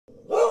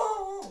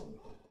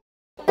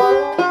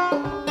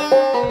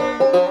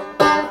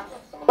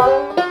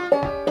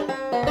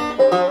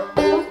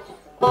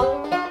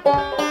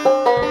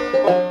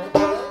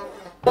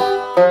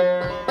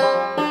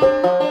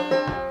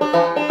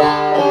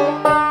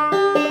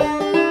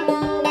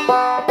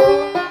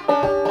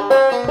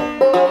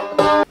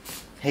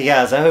Hey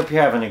guys, I hope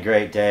you're having a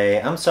great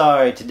day. I'm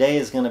sorry, today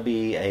is going to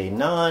be a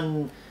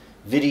non-video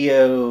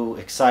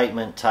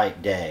excitement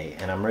type day,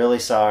 and I'm really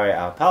sorry.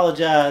 I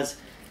apologize.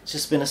 It's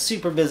just been a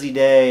super busy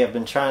day. I've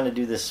been trying to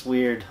do this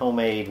weird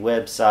homemade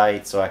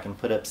website so I can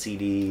put up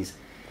CDs.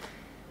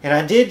 And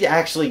I did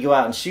actually go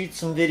out and shoot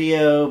some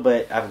video,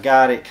 but I've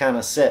got it kind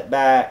of set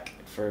back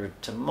for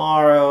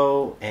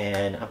tomorrow,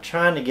 and I'm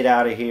trying to get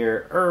out of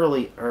here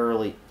early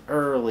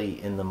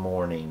in the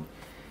morning.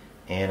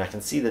 And I can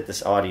see that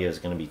this audio is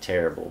going to be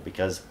terrible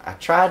because I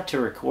tried to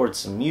record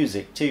some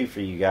music too for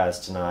you guys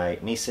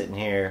tonight. Me sitting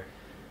here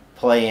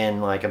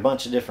playing like a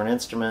bunch of different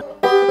instruments.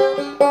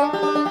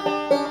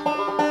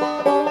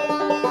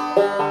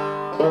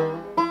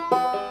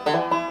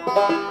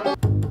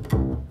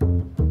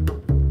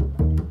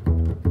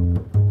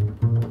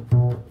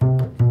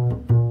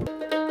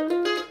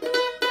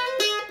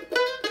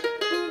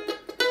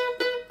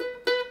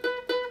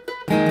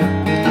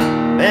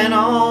 Been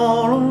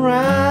all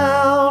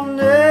around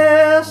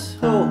this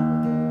whole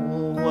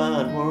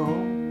wide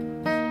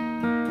world,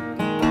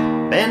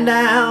 been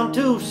down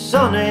to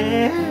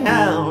sunny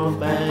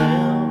Alabama.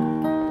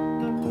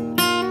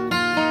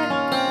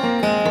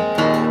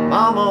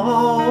 Mama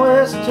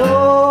always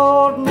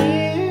told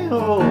me,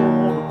 oh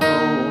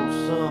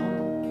son,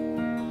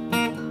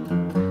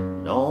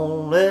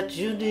 don't let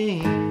your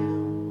deal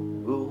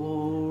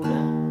go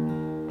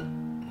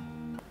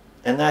down.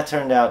 And that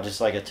turned out just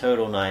like a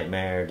total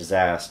nightmare,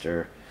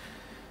 disaster.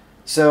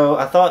 So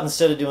I thought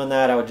instead of doing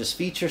that, I would just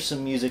feature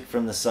some music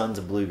from the Sons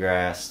of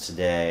Bluegrass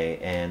today.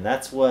 And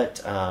that's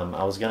what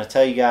I was going to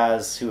tell you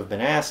guys who have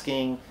been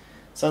asking.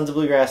 Sons of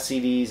Bluegrass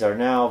CDs are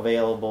now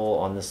available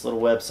on this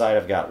little website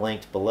I've got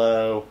linked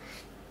below.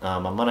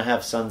 I'm going to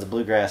have Sons of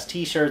Bluegrass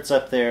t-shirts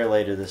up there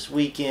later this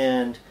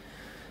weekend.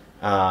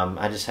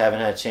 I just haven't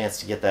had a chance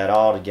to get that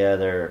all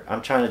together.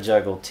 I'm trying to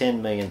juggle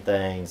 10 million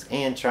things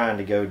and trying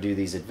to go do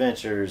these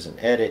adventures and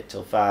edit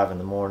till 5 in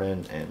the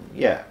morning, and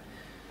yeah.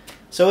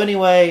 So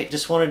anyway,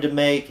 just wanted to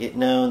make it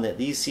known that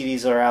these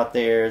CDs are out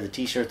there. The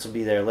t-shirts will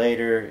be there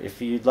later.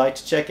 If you'd like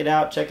to check it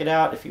out, check it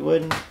out. If you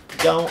wouldn't,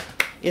 don't.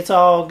 It's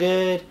all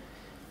good.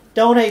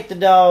 Don't hate the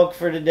dog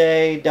for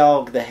today.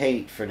 Dog the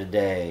hate for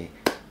today.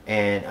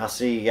 And I'll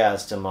see you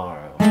guys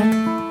tomorrow.